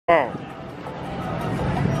Wow.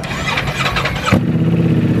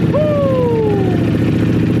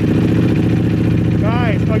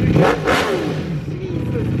 Guys, are you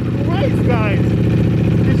Jesus Christ, guys?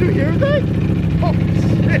 Did you hear that? Oh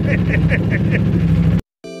shit!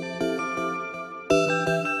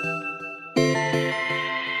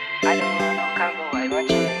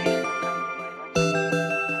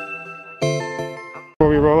 Before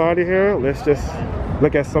we roll out of here, let's just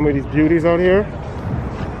look at some of these beauties out here.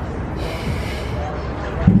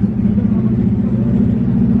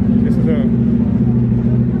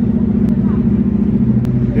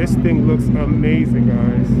 This thing looks amazing,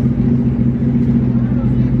 guys.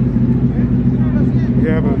 We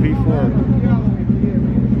have a V4.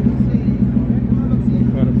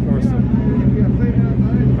 And of course,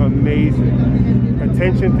 amazing.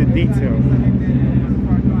 Attention to detail.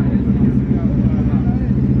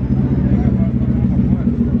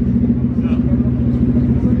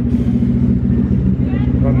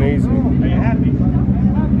 Amazing. Are you happy?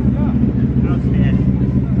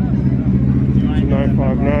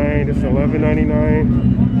 959. This is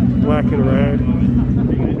 $11.99. Black and red.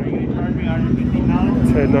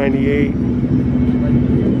 1098.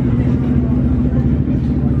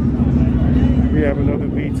 We have another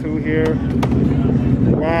V2 here.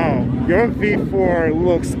 Wow, your V4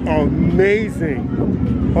 looks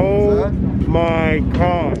amazing. Oh my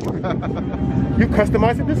god. You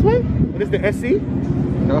customized it this way? What is the SE?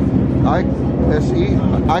 No, SE.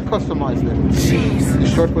 I customized it. Jeez.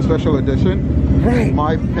 It's short for special edition. Right.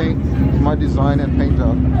 My paint, my design and paint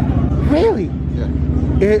job. Really? Yeah.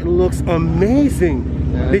 It looks amazing.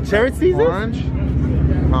 And did Jaret see this? Orange.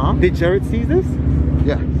 Huh? Did Jaret see this?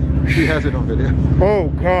 Yeah. She has it on video. Oh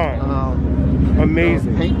god.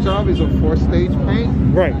 Amazing. The paint job is a 4-stage paint.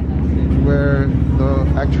 Right. Where the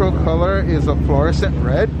actual color is a fluorescent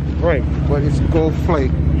red. Right. But it's gold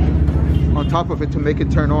flake on top of it to make it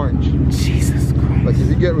turn orange. Jesus Christ. Like if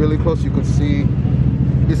you get really close, you can see.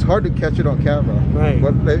 It's hard to catch it on camera. Right.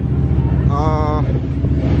 But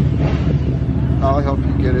I'll help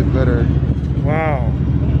you get it better. Wow.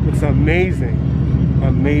 It's amazing.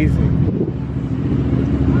 Amazing.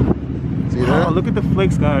 See that? Oh, look at the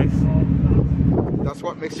flakes, guys. That's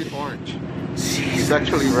what makes it orange. Jesus. It's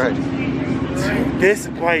actually red. This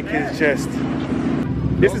bike is just...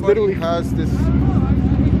 This is literally... has this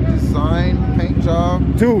design paint job.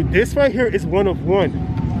 Dude, this right here is one of one.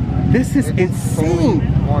 This is insane.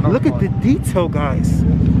 Look at the detail, guys.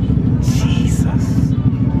 Jesus.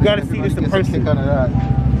 You gotta see this in person.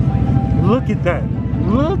 Look at that.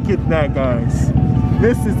 Look at that, guys.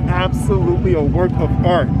 This is absolutely a work of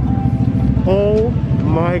art. Oh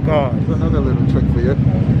my god. Here's another little trick for you.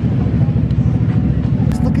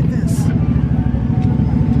 Just look at this.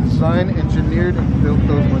 Designed, engineered, and built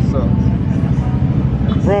those myself.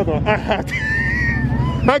 Brother, I have to...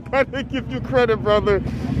 I gotta give you credit, brother.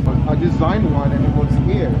 I designed one and it was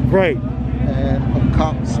here. Right. And a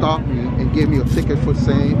cop stopped me and gave me a ticket for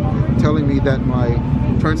telling me that my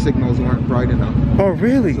turn signals weren't bright enough. Oh,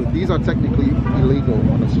 really? So these are technically illegal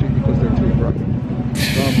on the street because they're too bright.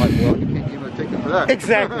 So I'm like, well, you can't give me a ticket for that.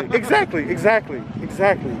 Exactly, exactly.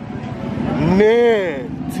 Man,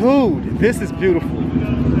 dude, this is beautiful.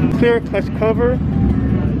 Clear clutch cover.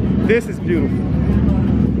 This is beautiful.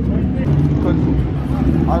 Because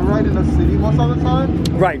I ride in the city most of the time.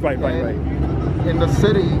 Right. In the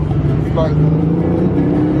city, like,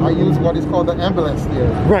 I use what is called the ambulance steer.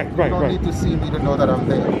 Right. You don't need to see me to know that I'm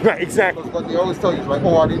there. Right, exactly. Because what they always tell you is like,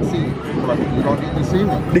 oh, I didn't see you. Like, you don't need to see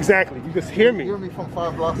me. Exactly, you just hear me. You hear me from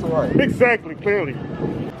 5 blocks away. Exactly, clearly.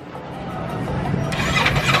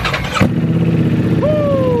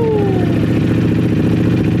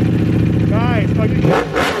 Guys, are you...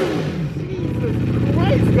 Jesus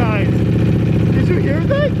Christ, guys. Did you hear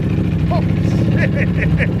that? Oh, shit.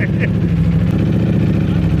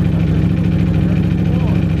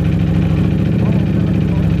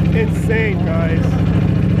 Insane, guys.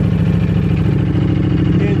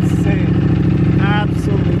 Insane.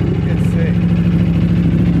 Absolutely insane.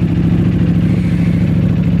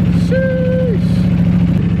 Sheesh.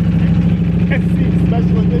 SC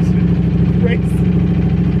Special Edition race.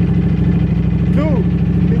 Dude,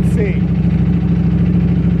 insane.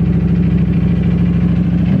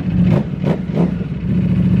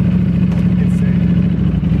 Insane.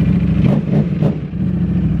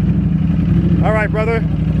 All right, brother.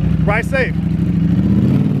 Ride safe.